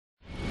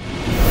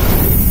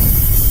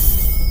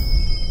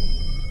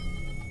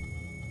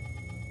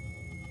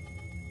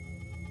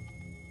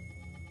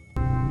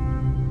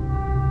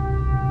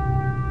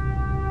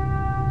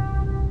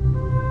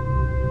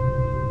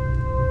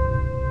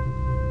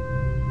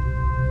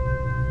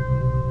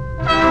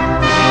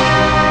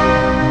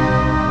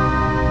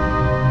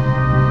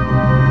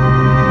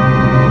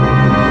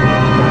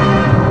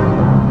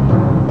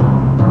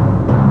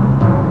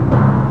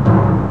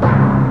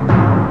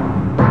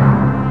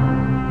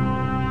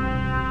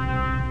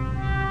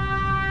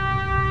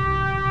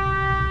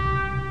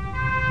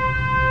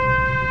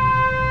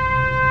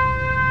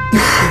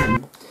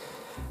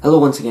Hello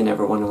once again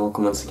everyone, and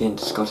welcome once again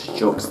to Scottish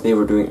Jokes. Today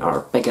we're doing our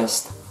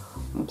biggest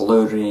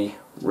Blu-ray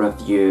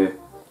review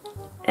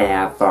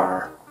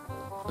ever.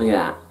 Look at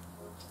that.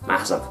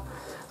 Massive.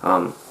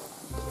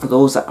 For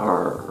those that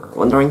are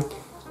wondering,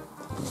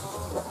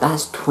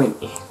 that's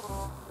 20.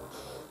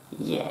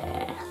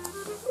 Yeah.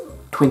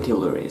 20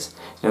 Blu-rays.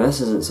 Now this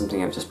isn't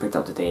something I've just picked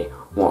up today,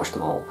 watched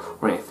them all,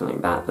 or anything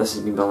like that. This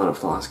has been building up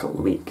for the last couple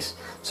of weeks.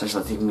 So it's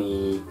taken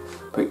me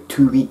about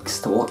 2 weeks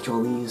to watch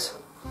all these.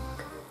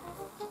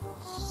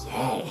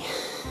 Yay!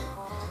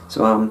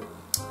 So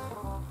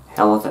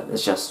hell with it,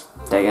 let's just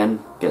dig in,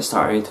 get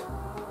started,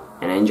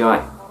 and enjoy.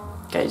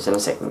 Guys, in a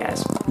second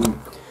guys.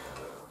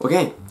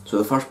 Okay, so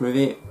the first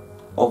movie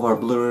of our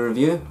Blu-ray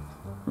review,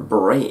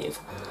 Brave.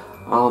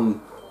 One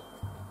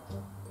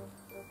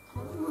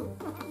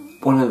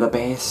of the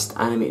best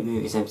animated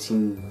movies I've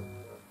seen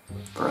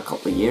for a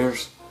couple of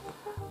years.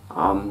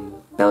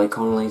 Billy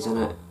Connolly's in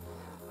it.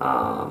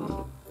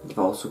 You've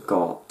also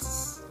got a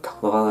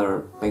couple of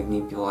other big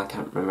name people I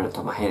can't remember at the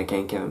top of my head.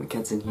 Again, Kevin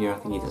McKidd's in here, I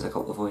think he does a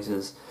couple of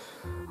voices.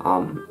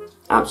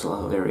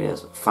 Absolutely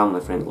hilarious,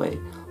 family friendly,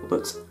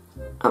 looks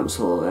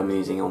absolutely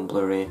amazing on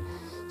Blu-ray.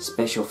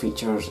 Special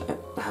features, it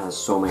has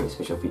so many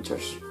special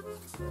features.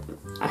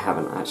 I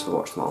haven't actually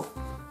watched them all.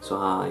 So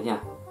yeah,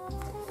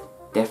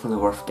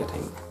 definitely worth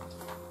getting.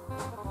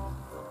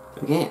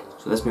 Okay,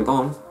 so let's move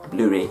on to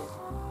Blu-ray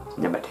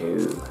number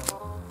 2.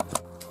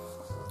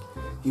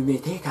 You may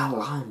take our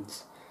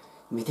lands,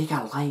 you may take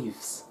our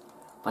lives,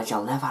 but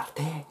you'll never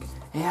take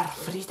our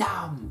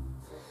freedom.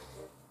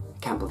 I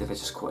can't believe I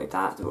just quoted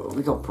that.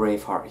 We got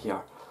Braveheart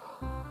here.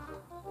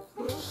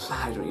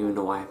 I don't even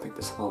know why I picked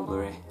this up on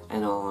Blu-ray,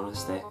 in all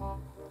honesty.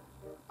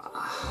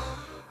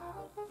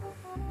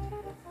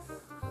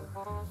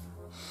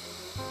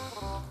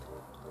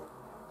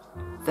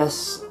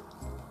 This...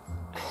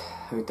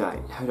 How do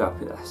I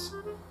put this?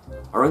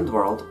 Around the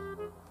world,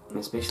 and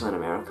especially in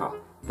America,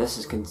 this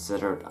is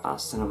considered a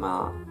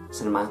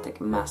cinematic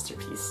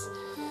masterpiece.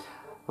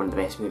 One of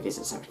the best movies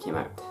that's ever came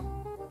out.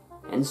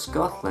 In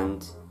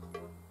Scotland,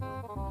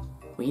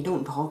 we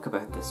don't talk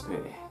about this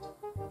movie.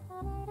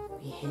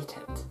 We hate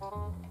it.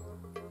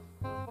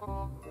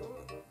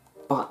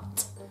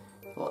 But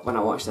when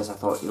I watched this, I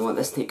thought, you know what,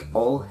 let's take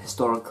all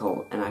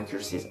historical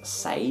inaccuracies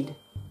aside,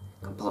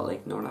 completely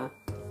ignore that,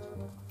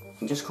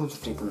 and just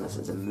concentrate on this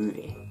as a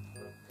movie.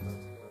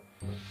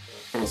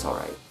 And it's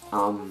alright.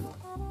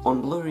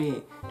 On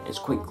Blu-ray, it's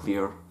quite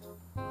clear,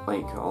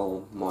 like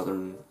all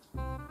modern,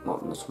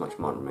 not so much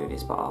modern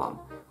movies, but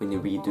when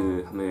you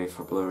redo a movie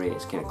for Blu-ray,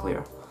 it's kind of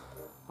clear.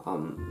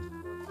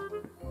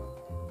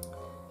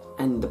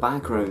 And the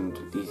background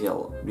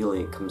detail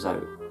really comes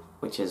out,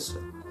 which is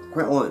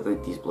quite a lot of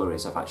these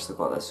Blu-rays have actually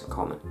got this in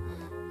common.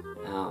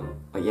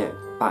 But yeah,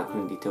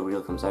 background detail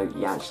really comes out.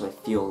 You actually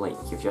feel like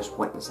you've just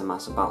witnessed a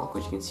massive battle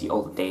because you can see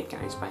all the dead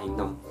guys behind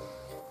them.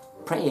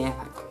 Pretty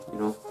epic, you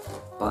know,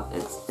 but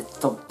it's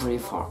still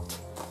Braveheart.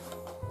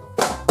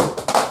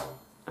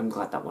 I'm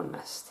glad that one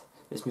missed.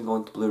 Let's move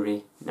on to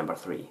Blu-ray number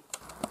 3.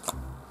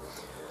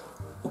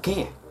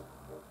 Okay,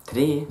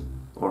 today,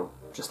 or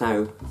just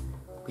now,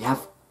 we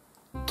have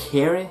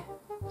Carrie.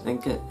 I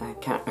think I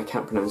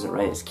can't pronounce it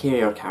right. It's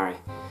Carrie or Carrie.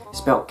 It's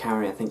spelled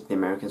Carrie. I think the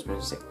Americans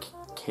pronounce it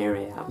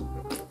Carrie. I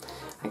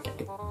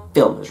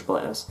feel miserable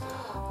at this.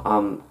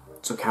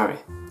 So Carrie,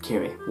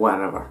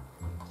 whatever.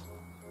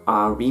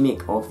 A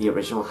remake of the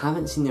original.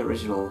 Haven't seen the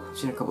original. I've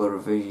seen a couple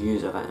of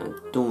reviews of it, and I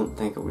don't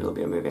think it will really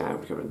be a movie I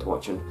would get around to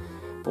watching.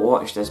 But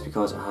watch this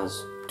because it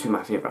has two of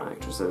my favourite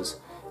actresses.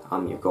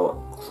 You've got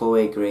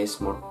Chloe Grace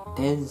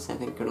Moretz, I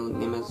think her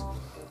name is,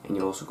 and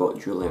you've also got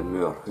Julianne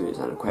Moore, who is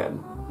in quite a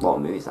lot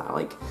of movies that I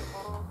like.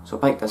 So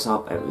I picked this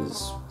up. It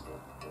was,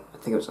 I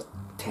think it was a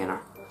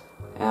tenner.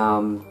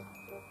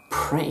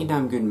 Pretty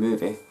damn good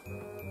movie.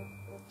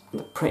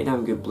 A pretty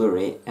damn good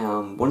Blu-ray.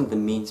 One of the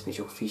main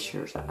special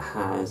features it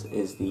has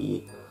is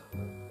the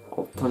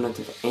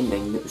alternative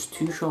ending that was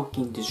too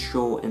shocking to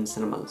show in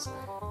cinemas.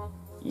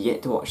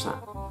 Yet to watch that.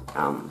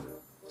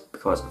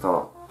 Because I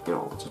thought, you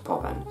know, just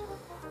pop in.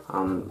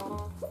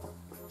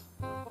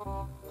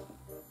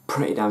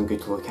 Pretty damn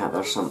good to look at.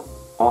 There's some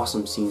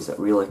awesome scenes that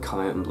really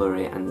come out in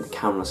Blu-ray, and the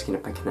camera's kind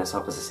of picking this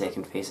up as a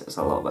second face. It's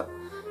a little bit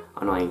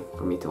annoying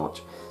for me to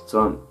watch.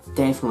 So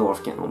definitely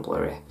worth getting on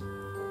Blu-ray.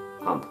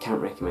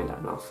 Can't recommend it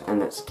enough,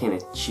 and it's kind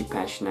of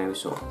cheapish now,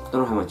 so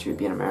don't know how much it would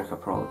be in America,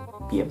 probably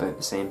be about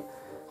the same,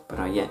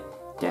 but yeah,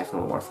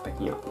 definitely worth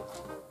picking up.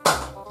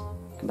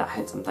 And that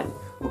hit something.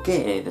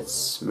 Okay,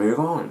 let's move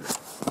on.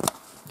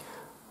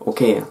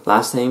 Okay,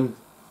 last time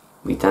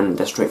we done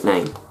District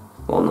 9.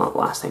 Well, not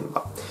last time,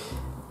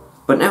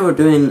 but now we're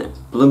doing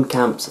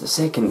Blomkamp's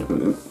second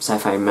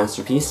sci-fi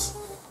masterpiece,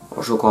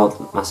 or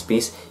so-called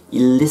masterpiece,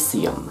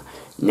 Elysium.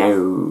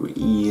 Now,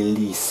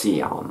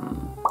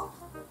 Elysium.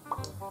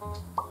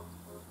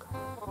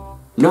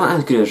 Not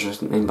as good as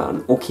District 9, but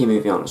an okay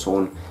movie on its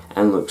own,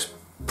 and looks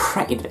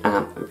pretty,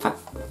 in fact,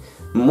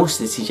 most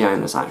of the CGI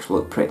in this actually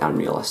look pretty damn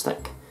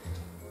realistic,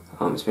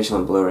 especially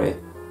on Blu-ray.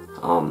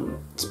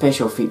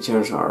 Special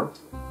features are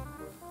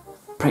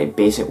pretty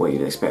basic what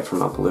you'd expect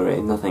from a Blu-ray,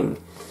 nothing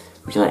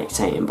really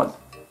exciting, but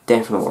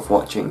definitely worth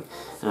watching.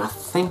 And I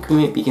think we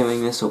might be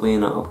giving this away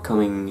in an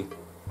upcoming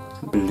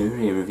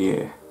Blu-ray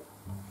review,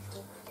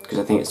 because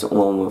I think it's the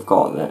only one we've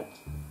got that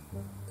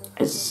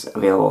is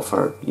available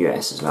for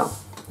US as well.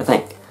 I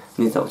think.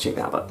 I need to double check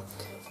that, but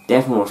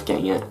definitely worth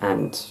getting it,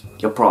 and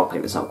you'll probably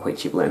pick this up quite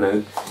cheaply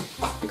now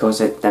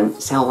because it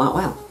didn't sell that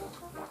well.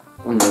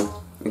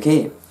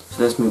 Okay,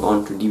 so let's move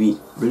on to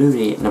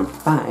Blu-ray number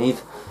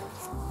 5,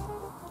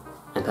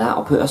 and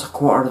that'll put us a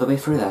quarter of the way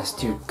through this.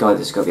 Dear God,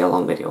 this is going to be a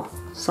long video.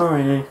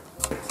 Sorry.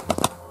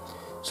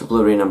 So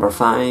Blu-ray number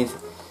 5,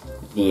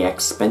 The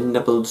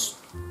Expendables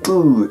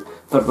 2.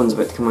 Third one's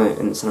about to come out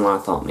in the cinema. I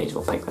thought may as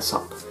well pick this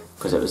up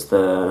because it was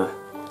the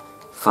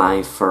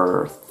 5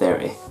 for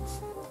 30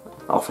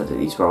 offer that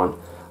these were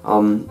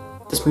on.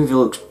 This movie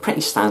looks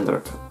pretty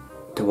standard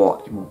to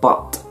watch,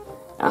 but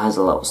it has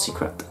a little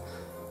secret.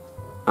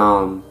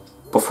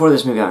 Before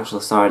this movie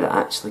actually started, it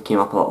actually came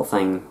up a little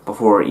thing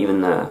before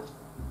even the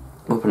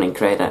opening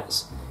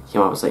credits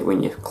came up. It's like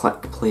when you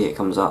click play, it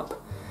comes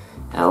up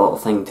a little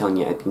thing telling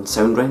you it had been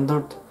sound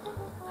rendered,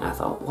 and I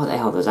thought, what the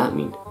hell does that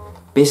mean?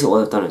 Basically what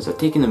they've done is they've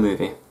taken the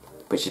movie,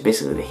 which is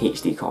basically the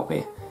HD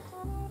copy,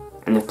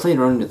 and they've played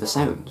around with the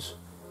sounds.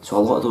 So a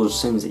lot of those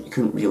sounds that you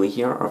couldn't really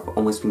hear have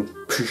almost been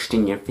pushed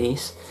in your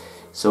face.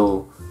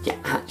 So you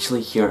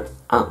actually hear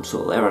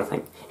absolutely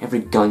everything. Every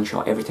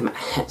gunshot, every time it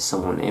hits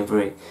someone,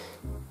 every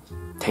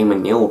time a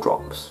nail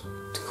drops,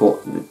 to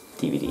quote the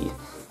DVD.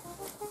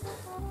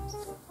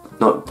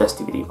 Not this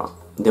DVD, but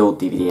the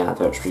old DVD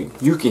adverts where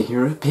you can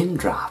hear a pin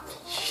drop.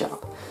 Shut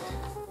up.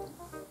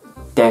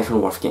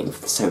 Definitely worth getting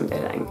for the sound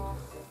editing.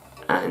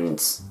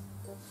 And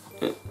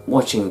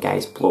watching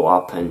guys blow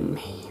up and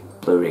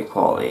Blu-ray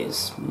quality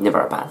is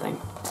never a bad thing,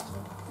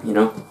 you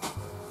know?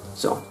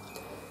 So,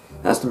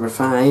 that's number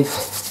 5.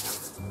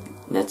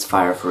 Let's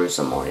fire through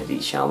some more of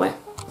these, shall we?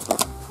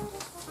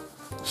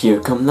 Here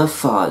come the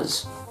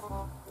fuzz.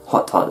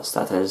 Hot Fuzz,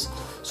 that is.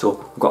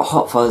 So, we've got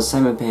Hot Fuzz,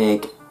 Simon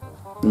Pegg,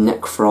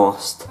 Nick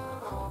Frost.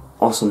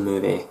 Awesome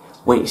movie.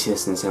 Wait to see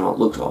this in the cinema, it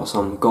looks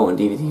awesome. Got on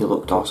DVD,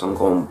 looked awesome.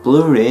 Got on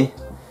Blu-ray,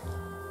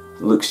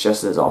 looks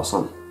just as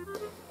awesome.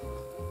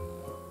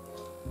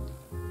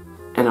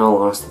 In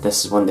all honesty,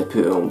 this is one they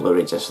put on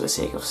Blu-ray just for the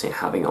sake of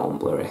having it on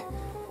Blu-ray.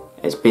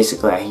 It's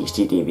basically a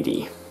HD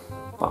DVD,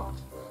 but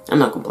I'm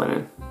not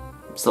complaining.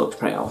 It still looks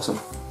pretty awesome.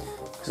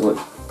 It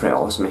looks pretty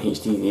awesome in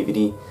HD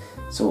DVD.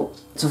 So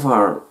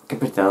far,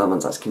 compared to the other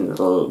ones, that's kind of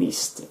the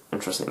least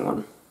interesting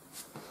one.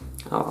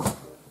 Not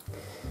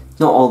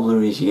all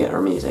Blu-rays you get are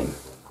amazing,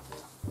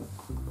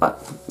 but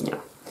you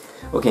know.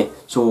 Okay,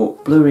 so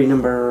Blu-ray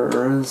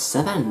number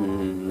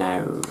 7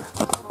 now.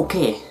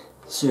 Okay,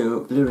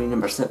 so Blu-ray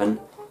number 7.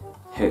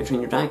 How to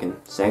Train Your Dragon.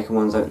 Second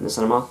one's out in the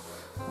cinema.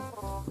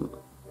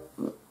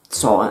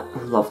 Saw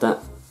it, loved it,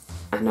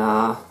 and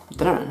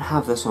didn't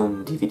have this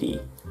on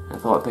DVD. I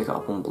thought I'd pick it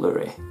up on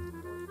Blu-ray.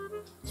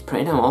 It's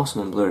pretty damn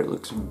awesome on Blu-ray. It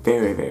looks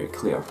very, very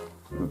clear,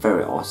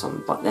 very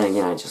awesome. But then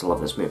again, I just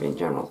love this movie in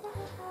general.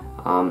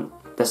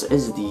 This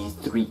is the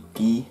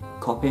 3D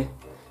copy,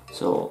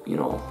 so you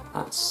know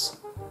that's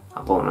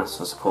a bonus,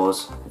 I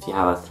suppose, if you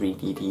have a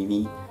 3D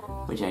TV,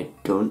 which I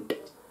don't.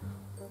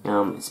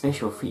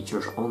 Special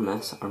features on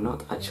this are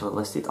not actually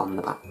listed on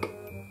the back.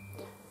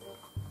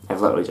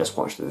 I've literally just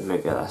watched the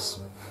movie of this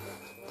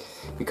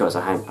because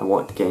I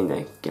wanted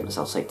to get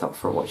myself psyched up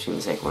for watching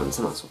the second one,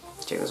 so let's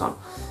check this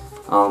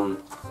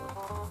on.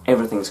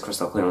 Everything's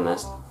crystal clear on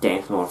this.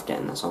 Definitely worth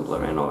getting this on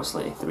Blu-ray, and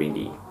obviously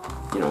 3D.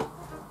 You know.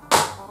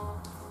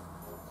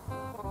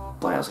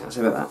 What else can I say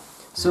about that?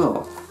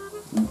 So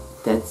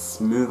let's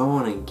move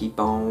on and keep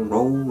on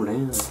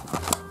rolling.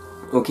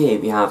 Okay,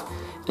 we have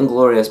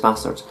Inglourious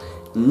Basterds.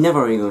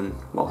 Never even,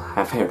 well,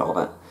 I've heard of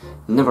it,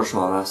 never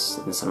saw this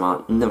in the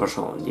cinema, never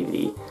saw it on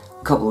DVD.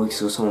 A couple of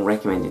weeks ago someone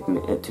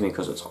recommended it to me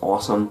because it's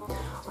awesome.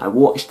 I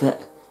watched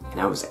it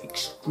and I was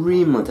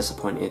extremely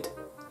disappointed.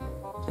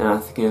 And I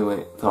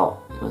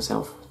thought to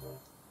myself,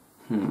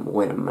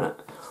 wait a minute.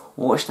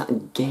 Watched that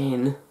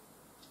again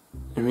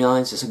and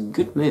realised it's a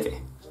good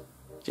movie,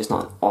 just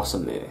not an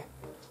awesome movie.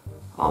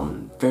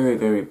 Very,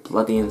 very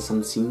bloody in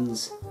some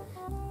scenes.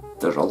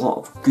 There's a lot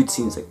of good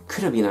scenes that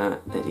could have been in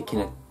it that they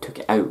kind of took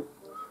it out.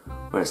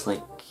 Where it's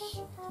like,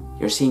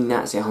 you're seeing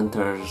Nazi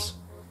hunters,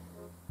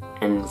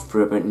 and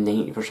for about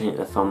 90% of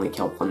the film they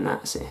kill one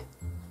Nazi.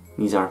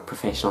 These are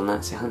professional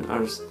Nazi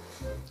hunters.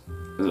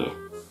 Yeah.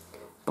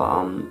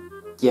 But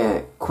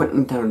yeah,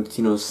 Quentin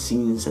Tarantino's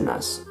scenes in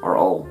this are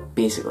all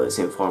basically the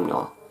same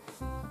formula.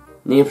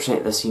 90%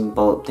 of the scene,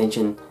 bullet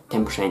tension,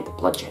 10%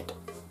 bloodshed.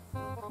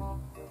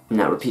 And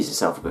that repeats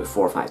itself about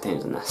 4 or 5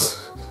 times in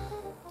this.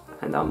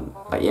 And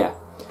but yeah,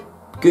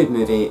 good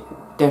movie,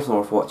 definitely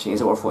worth watching.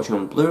 Is it worth watching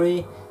on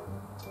Blu-ray?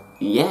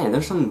 Yeah,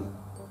 there's some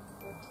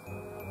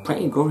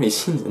pretty gory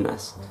scenes in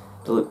this.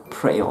 They look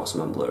pretty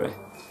awesome on Blu-ray.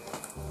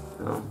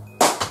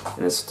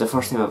 And it's the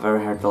first time I've ever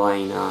heard the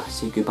line,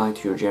 say goodbye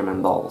to your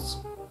German balls.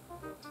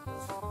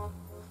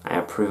 I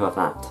approve of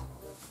that.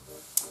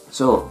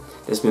 So,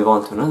 let's move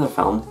on to another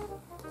film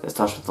that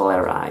starts with the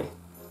letter I,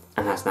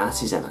 and has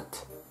Nazis in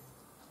it.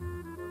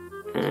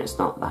 and it's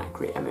not that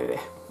great a movie.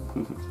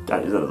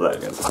 That is not that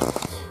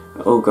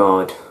good. Oh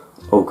god,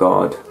 oh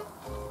god,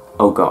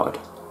 oh god,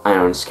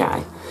 Iron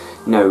Sky.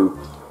 Now,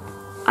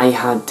 I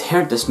had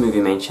heard this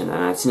movie mentioned,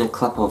 and I'd seen a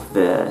clip of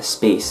the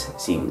space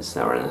scenes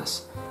that were in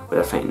this, where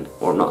they're fighting,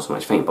 or not so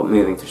much fighting, but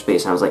moving through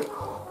space, and I was like,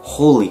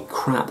 holy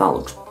crap, that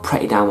looks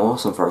pretty damn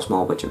awesome for a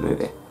small budget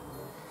movie.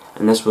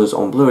 And this was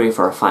on Blu-ray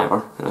for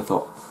 $5, and I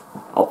thought,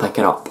 I'll pick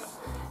it up.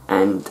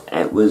 And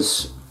it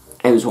was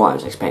what I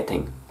was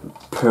expecting.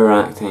 Poor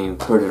acting,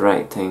 poor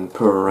directing,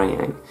 poor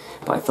writing.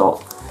 But I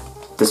thought,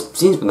 the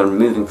scenes when they're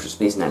moving through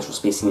space and actual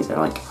space scenes, they're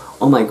like,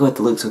 oh my god,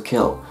 they look so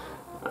cool.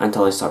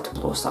 Until they start to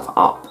blow stuff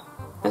up.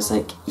 It's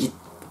like, you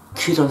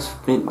could have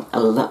spent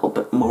a little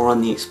bit more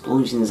on the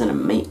explosions and it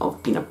might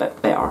have been a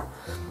bit better.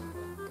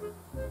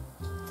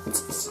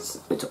 It's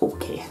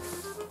okay.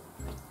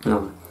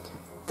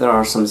 There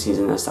are some scenes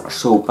in this that are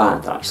so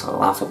bad they're actually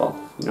laughable,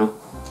 you know?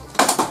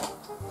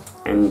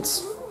 And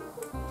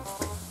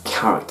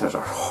characters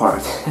are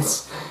horrid.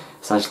 It's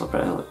actually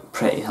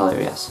pretty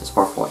hilarious. It's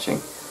worth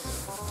watching.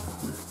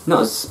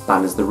 Not as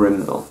bad as The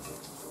Room though.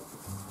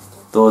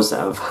 Those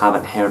that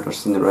haven't heard or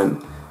seen The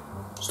Room,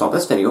 stop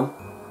this video,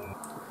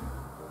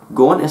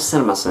 go on to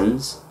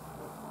CinemaSins,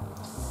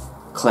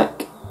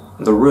 click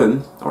The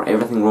Room, or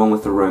Everything Wrong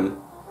with The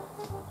Room,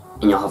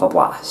 and you'll have a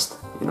blast.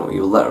 You know,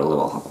 you literally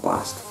will have a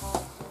blast.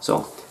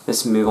 So,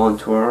 let's move on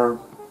to our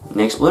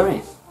next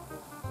Blu-ray.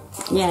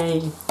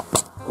 Yay!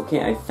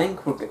 Okay, I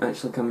think we're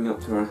actually coming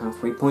up to our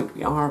halfway point.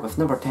 We are with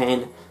number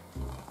 10,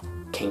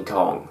 King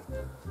Kong.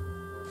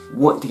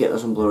 Wanted to get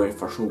this on Blu-ray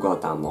for so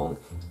goddamn long.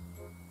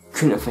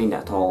 Couldn't find it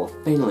at all.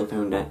 Finally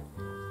found it,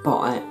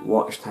 bought it,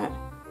 watched it,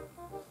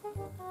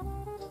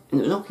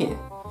 and it was okay.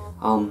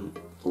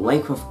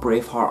 Like with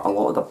Braveheart, a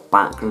lot of the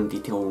background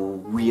detail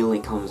really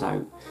comes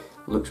out.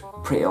 Looks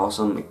pretty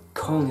awesome.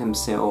 Kong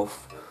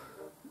himself,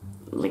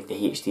 like the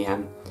HD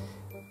him,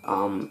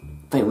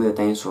 fighting with the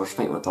dinosaurs,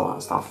 fighting with all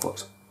that stuff,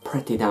 looks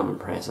pretty damn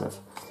impressive.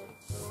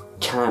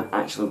 Can't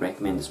actually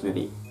recommend this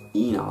movie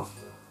enough.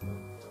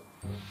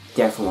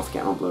 Definitely worth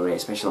getting on Blu-ray,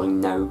 especially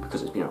now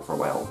because it's been out for a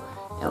while.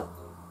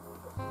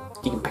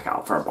 You can pick it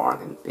up for a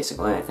bargain,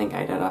 basically. I think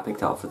I did. I picked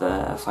it up for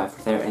the 5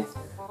 for 30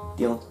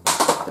 deal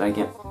that I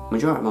get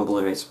majority of my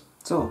Blu-rays.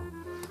 So,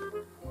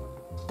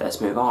 let's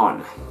move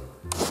on.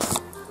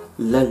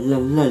 La la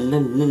la la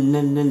la la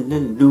la la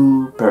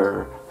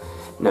Looper.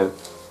 Now,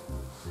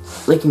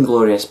 like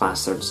Inglourious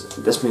Bastards,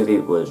 this movie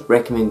was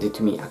recommended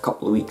to me a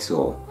couple of weeks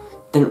ago.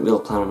 Didn't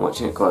really plan on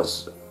watching it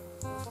because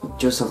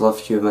Joseph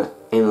Love-Hewitt,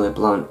 Emily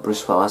Blunt,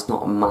 Bruce Willis,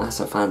 not a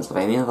massive fans of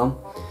any of them.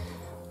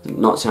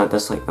 Not saying I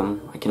dislike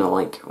them, I kinda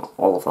like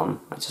all of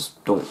them, I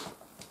just don't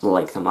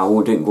like them. I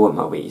wouldn't go out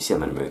my way to see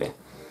them in a movie.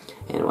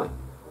 Anyway,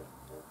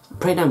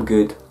 pretty damn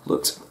good,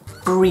 looks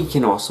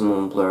freaking awesome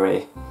on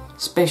Blu-ray,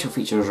 special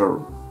features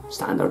are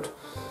standard.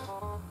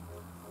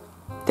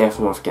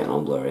 Definitely worth getting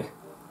on Blu-ray.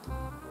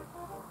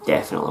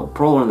 Definitely,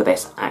 probably one of the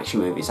best action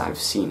movies I've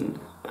seen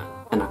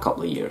in a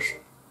couple of years.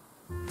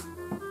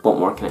 What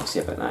more can I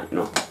say about that, you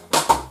know?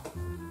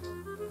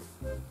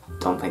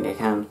 Don't think I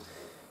can.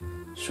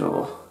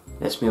 So,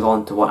 let's move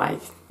on to what I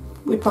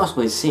would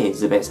possibly say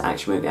is the best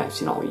action movie I've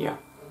seen all year.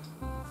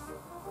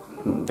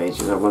 Bet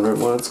you are wondering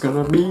what it's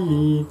gonna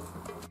be.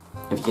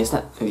 Have you guessed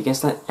that? Have you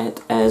guessed that?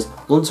 It is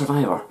Lone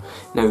Survivor.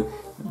 Now,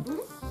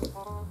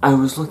 I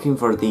was looking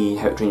for the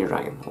How to Train Your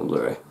Dragon on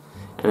Blu-ray,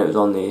 and it was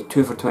on the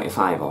 2 for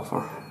 $25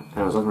 offer. And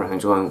I was looking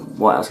around going,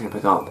 what else can I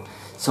pick up?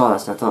 Saw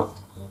this and I thought,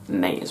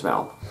 might as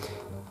well.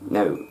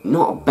 Now,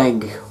 not a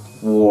big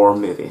war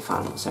movie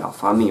fan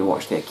myself. I may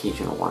watch the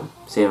occasional one.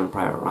 Saving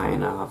Private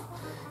Ryan I have.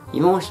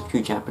 Even watched a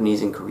few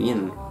Japanese and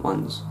Korean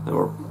ones that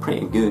were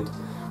pretty good.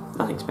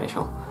 Nothing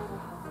special.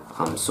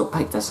 So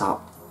picked this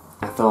up.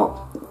 I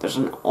thought there's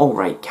an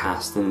alright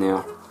cast in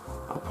there,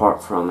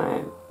 apart from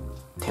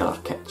Taylor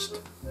Kitsch,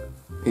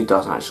 who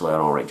does actually an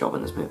alright job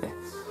in this movie.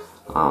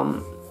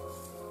 And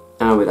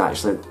I would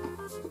actually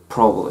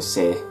probably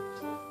say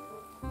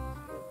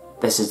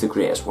this is the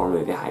greatest war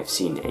movie I've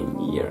seen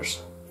in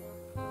years.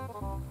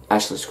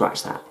 Actually,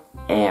 scratch that.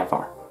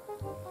 Ever.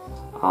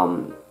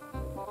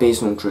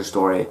 Based on true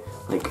story,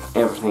 like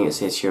everything it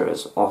says here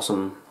is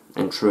awesome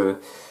and true.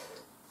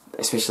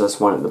 Especially this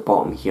one at the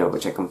bottom here,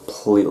 which I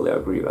completely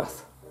agree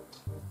with.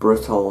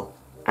 Brutal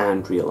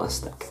and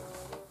realistic.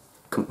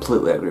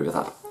 Completely agree with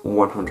that.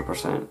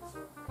 100%.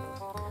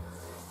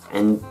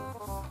 And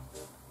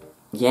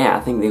yeah,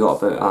 I think they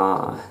got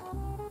about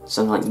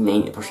something like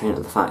 90%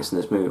 of the facts in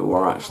this movie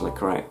were actually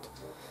correct.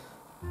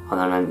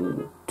 Other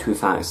than 2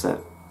 facts that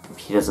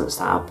he doesn't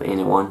stab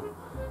anyone,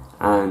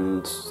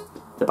 and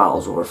the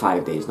battle's over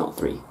 5 days, not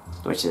 3,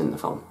 which is in the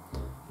film.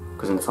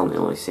 Because in the film they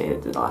only say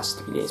it the last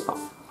 3 days, but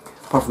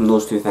apart from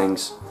those 2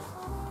 things,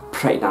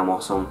 pretty damn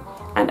awesome.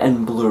 And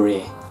in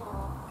Blu-ray,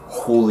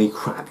 holy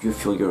crap, you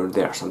feel you're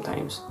there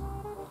sometimes.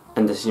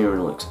 And the scenery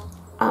looks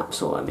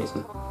absolutely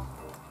amazing.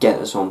 Get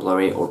this on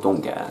Blu-ray or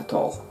don't get it at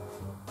all.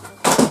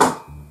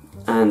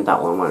 And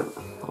that one went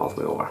all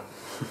the way over.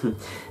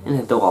 And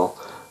hit the wall.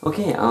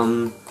 Okay,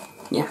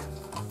 yeah.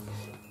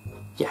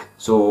 yeah,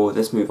 so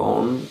let's move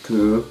on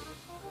to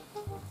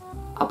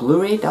a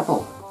Blu-ray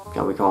double,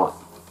 shall we call it?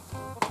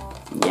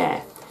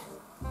 Yeah,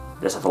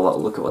 let's have a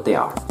little look at what they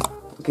are.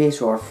 Okay,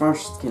 so our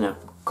first kind of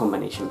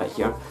combination bit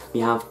here,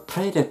 we have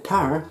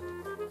Predator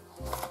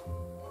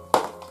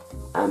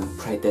and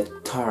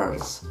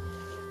Predators.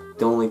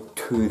 The only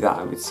two that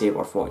I would say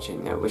worth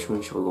watching. Now, which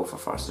one should we go for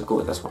first? Let's go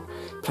with this one.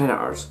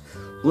 Predators.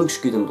 Looks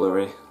good in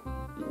Blu-ray.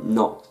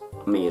 Not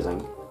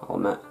amazing, I'll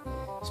admit.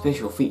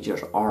 Special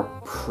features are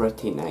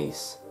pretty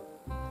nice.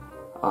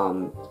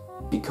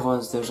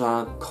 Because there's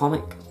a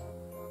comic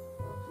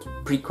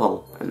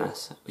prequel in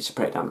this, which is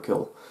pretty damn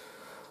cool.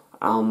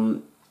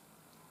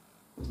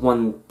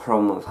 One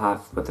problem I've had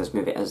with this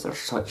movie is there's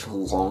such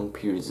long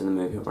periods in the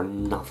movie where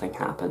nothing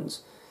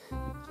happens.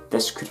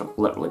 This could have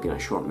literally been a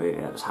short movie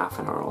that was half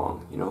an hour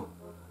long, you know?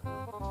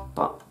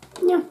 But,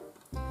 yeah,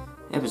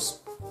 it was...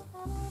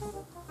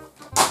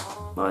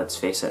 Well, let's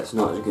face it, it's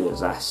not as good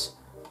as this.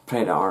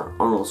 Predator,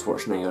 Arnold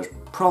Schwarzenegger's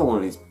probably one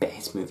of his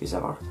best movies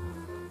ever.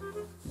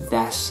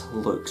 This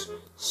looks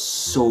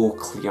so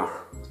clear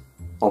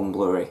on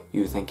Blu-ray.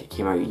 You would think it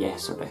came out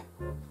yesterday,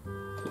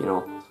 you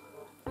know?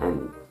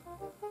 And,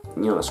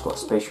 you know, it's got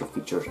special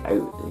features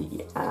out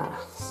the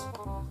ass.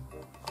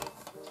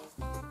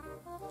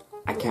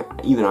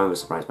 Even I was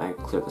surprised by how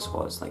clear this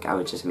was. Like, I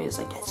was just amazed,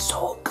 like, it's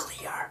so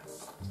clear.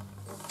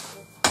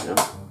 You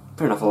know,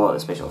 fair enough, a lot of the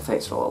special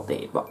effects are a little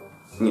dated, but,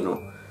 you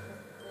know.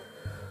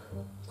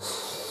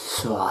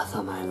 So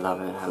awesome, I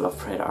love it. I love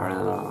Predator,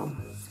 and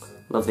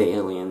love the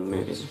Alien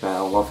movies as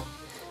well.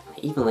 I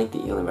even like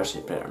the Alien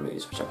vs Predator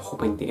movies, which I'm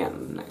hoping to get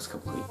in the next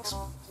couple of weeks.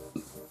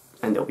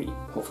 And they'll be,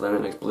 hopefully, in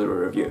the next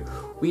Blu-ray review.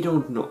 We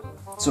don't know.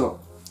 So,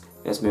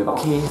 let's move on.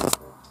 Okay,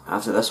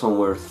 after this one,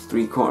 we're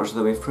 3/4 of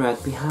the way through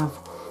it. We have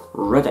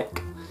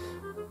Riddick.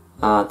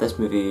 This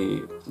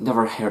movie,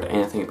 never heard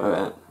anything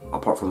about it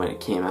apart from when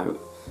it came out,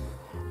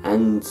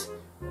 and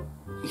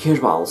here's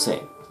what I'll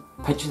say.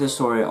 Picture the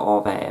story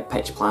of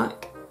Pitch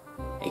Black,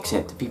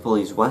 except the people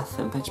he's with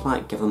in Pitch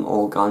Black, give them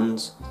all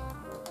guns.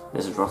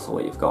 This is roughly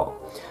what you've got.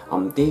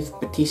 Dave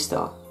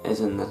Bautista is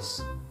in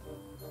this.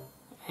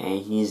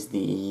 He's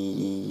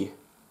the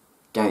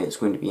guy that's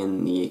going to be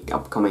in the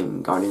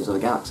upcoming Guardians of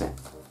the Galaxy,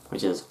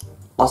 which is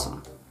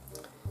awesome.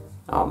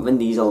 Vin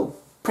Diesel,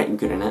 pretty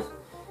good in it.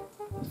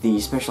 The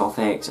special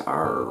effects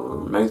are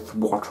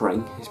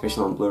mouth-watering,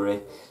 especially on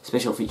Blu-ray.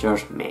 Special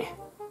features, meh.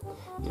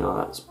 You know,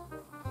 that's...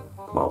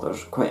 Well,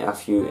 there's quite a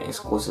few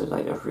exclusives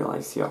I just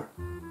realised here.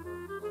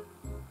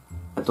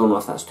 I don't know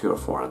if that's 2 or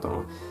 4, I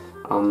don't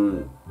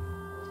know.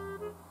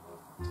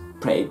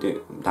 Pretty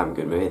damn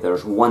good movie.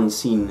 There's one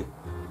scene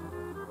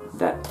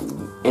that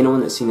anyone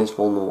that's seen this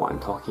will know what I'm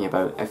talking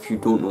about. If you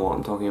don't know what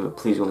I'm talking about,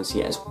 please go and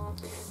see it.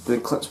 The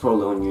clip's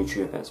probably on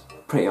YouTube. It's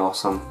pretty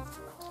awesome.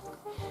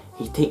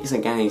 He takes a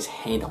guy's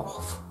head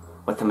off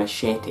with a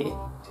machete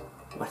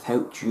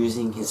without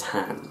using his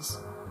hands.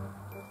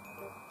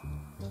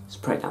 It's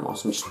pretty damn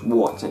awesome. Just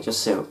watch it.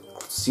 Just say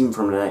scene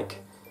from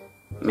like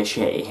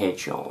machete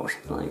headshot or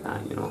something like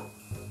that. You know,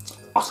 it's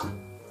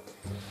awesome.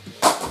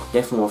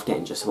 Definitely worth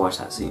getting just to watch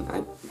that scene.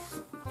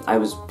 I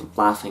was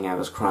laughing. I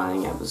was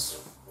crying. I was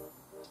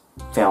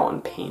felt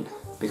in pain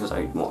because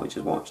I what we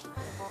just watched.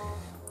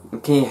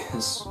 Okay,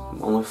 there's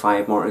only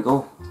 5 more to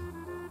go.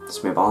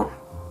 Let's move on.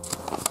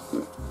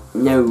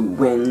 Now,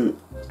 when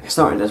I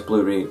started this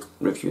Blu-ray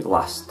review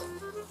last,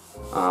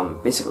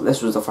 basically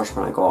this was the first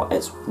one I got.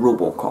 It's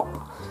Robocop.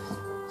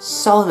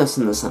 Saw this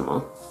in the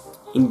cinema,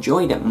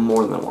 enjoyed it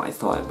more than what I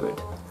thought I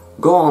would.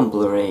 Go on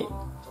Blu-ray,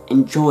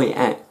 enjoy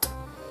it.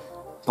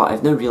 But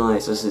I've now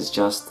realised this is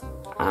just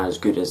as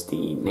good as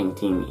the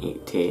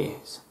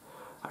 1980s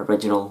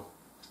original.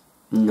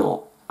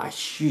 Not a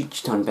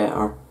huge ton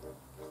better,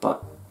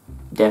 but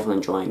definitely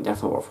enjoying,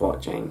 definitely worth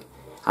watching.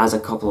 Has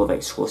a couple of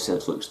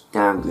exclusives, looks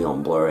damn good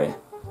on Blu-ray.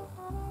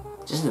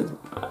 Just a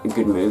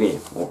good movie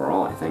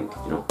overall, I think,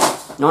 you know.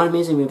 Not an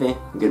amazing movie,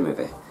 good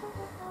movie.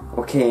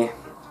 Okay,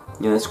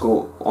 yeah, let's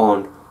go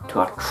on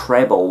to a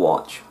treble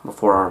watch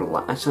before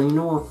our actually, you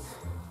know what?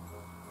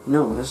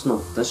 No,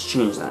 let's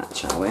change that,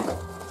 shall we?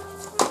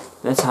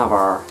 Let's have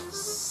our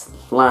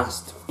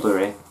last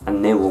Blu-ray,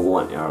 and then we'll go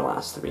on to our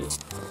last 3.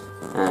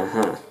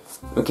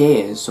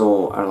 Okay,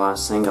 so our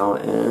last single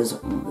is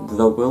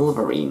The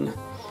Wolverine.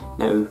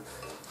 Now,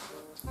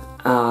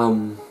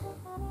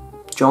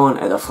 John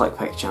at the Flick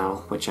Pick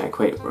channel, which I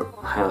quite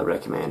highly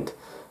recommend,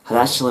 had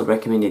actually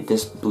recommended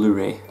this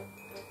Blu-ray,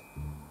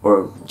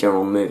 or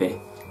general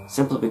movie,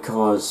 simply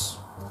because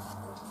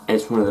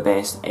it's one of the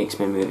best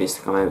X-Men movies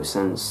to come out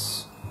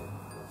since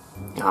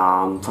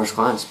First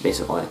Class,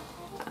 basically.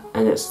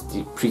 And it's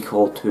the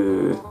prequel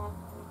to,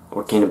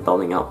 or kind of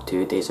building up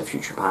to, Days of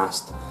Future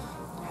Past,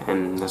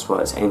 and that's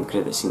what its end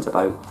credit scene's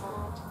about.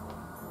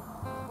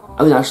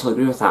 I would actually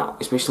agree with that,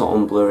 especially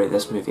on Blu-ray.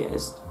 This movie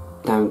is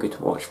damn good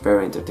to watch,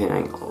 very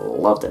entertaining,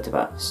 loved it to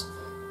bits.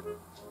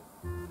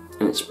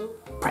 And it's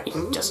pretty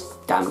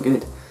just damn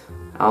good.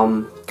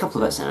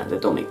 Couple of bits in it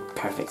that don't make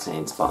perfect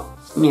sense, but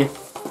yeah,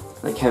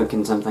 like how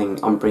can something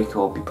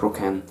unbreakable be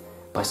broken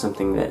by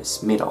something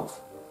that's made of?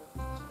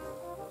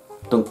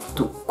 don't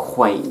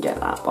quite get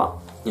that, but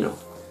you know,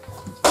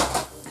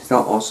 it's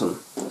not awesome.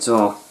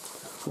 So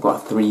we've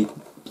got 3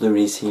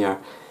 Blu-rays here.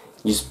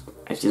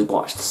 If you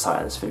watched the start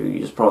of this video, you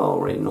just probably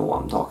already know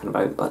what I'm talking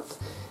about, but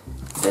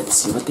let's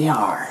see what they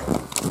are.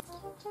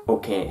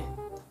 Okay,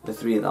 the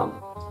 3 of them.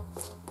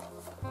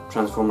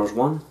 Transformers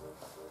 1,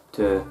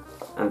 2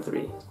 and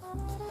 3.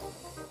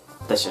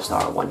 Let's just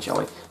start at 1, shall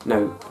we?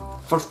 Now,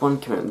 first one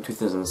came out in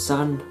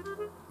 2007,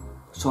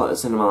 saw it at the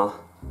cinema,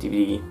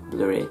 DVD,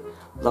 Blu-ray,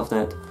 loved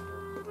it.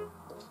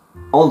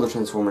 All the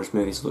Transformers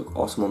movies look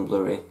awesome on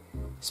Blu-ray.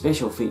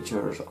 Special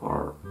features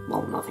are,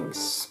 well, nothing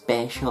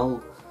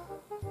special,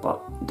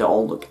 but they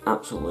all look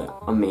absolutely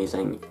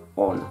amazing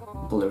on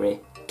Blu-ray.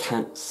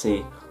 Can't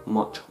say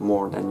much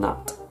more than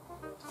that.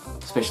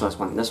 Especially this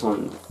one. This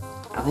one,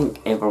 I think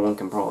everyone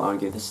can probably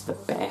argue this is the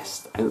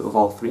best out of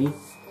all 3,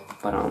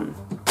 but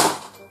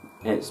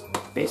it's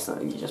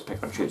basically you just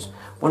pick or choose.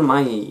 One of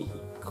my,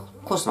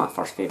 close to my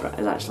first favourite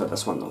is actually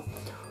this one though,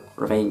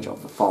 Revenge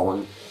of the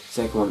Fallen.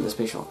 Second one, the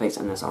special effects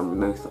in this are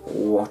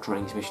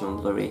mouth-watering, especially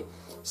on Blu-ray.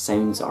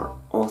 Sounds are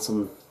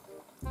awesome,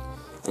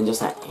 and just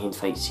that end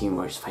fight scene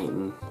where he's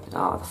fighting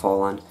the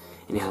Fallen,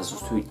 and he has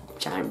those 2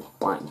 giant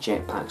black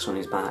jetpacks on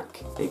his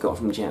back that he got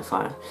from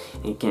Jetfire,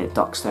 and he kind of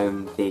ducks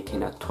down, they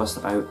kind of twist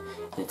about,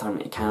 and they turn them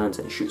into cannons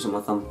and he shoots them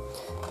with them.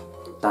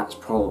 That's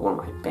probably one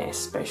of my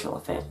best special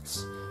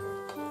effects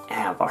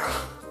ever.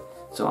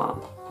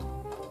 So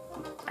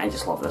I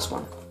just love this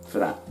one for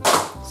that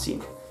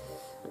scene.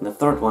 And the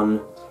third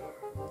one,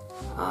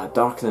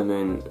 Dark of the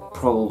Moon,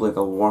 probably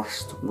the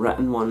worst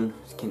written one.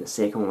 The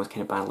second one was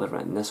kind of badly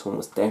written. This one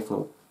was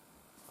definitely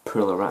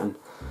poorly written.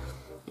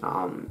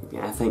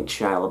 Yeah, I think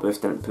Shia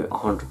LaBeouf didn't put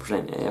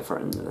 100%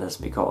 effort into this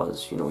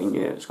because, you know, he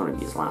knew it was going to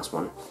be his last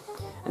one.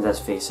 And let's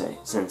face it,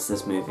 since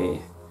this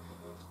movie,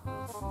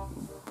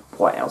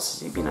 what else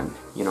has he been in,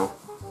 you know?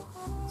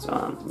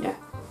 So, yeah.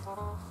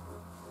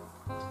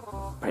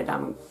 Pretty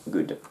damn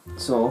good.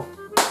 So,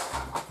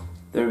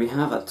 there we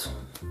have it.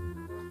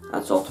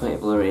 That's all 20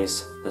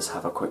 Blu-rays. Let's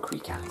have a quick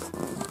recap.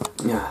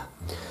 Yeah.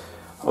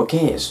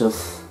 Okay, so,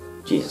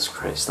 Jesus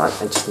Christ, I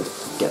just need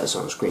to get this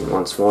on screen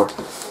once more.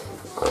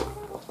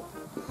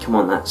 Come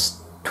on,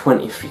 that's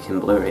 20 freaking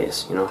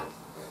Blu-rays, you know.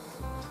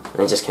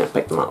 And I just can't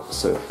pick them up,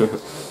 so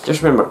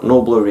just remember,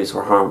 no Blu-rays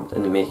were harmed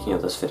in the making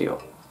of this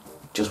video.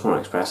 Just want to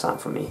express that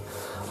from me.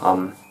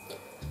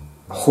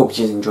 Hope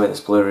you enjoyed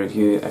this Blu-ray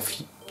review. If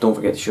you don't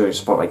forget to show your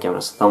support by giving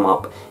us a thumb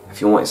up.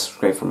 If you want to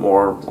subscribe for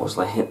more,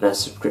 obviously hit the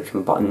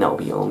subscription button, that'll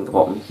be along the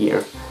bottom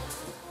here.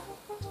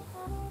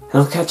 And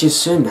I'll catch you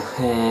soon.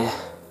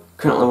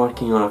 Currently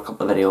working on a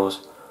couple of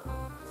videos,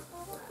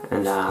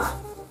 and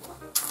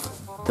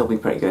they'll be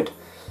pretty good.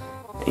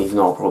 And even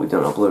though I'll probably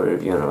do a Blu-ray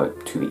review in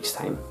about 2 weeks'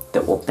 time,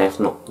 that will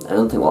definitely, I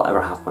don't think we'll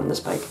ever have one this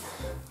big.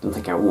 I don't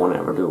think I won't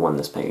ever do one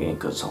this big again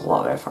because it's a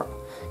lot of effort.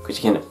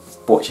 Because you can't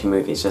watch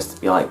movies just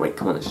to be like, wait,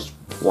 come on, let's just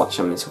watch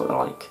them and see what they're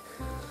like.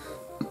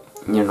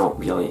 You're not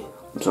really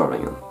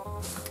absorbing them.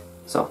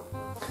 So,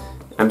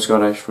 I'm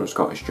Scottish from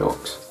Scottish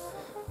Jokes,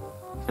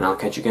 and I'll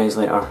catch you guys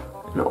later.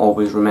 And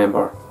always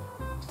remember,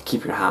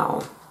 keep your hat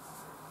on.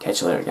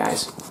 Catch you later,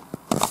 guys.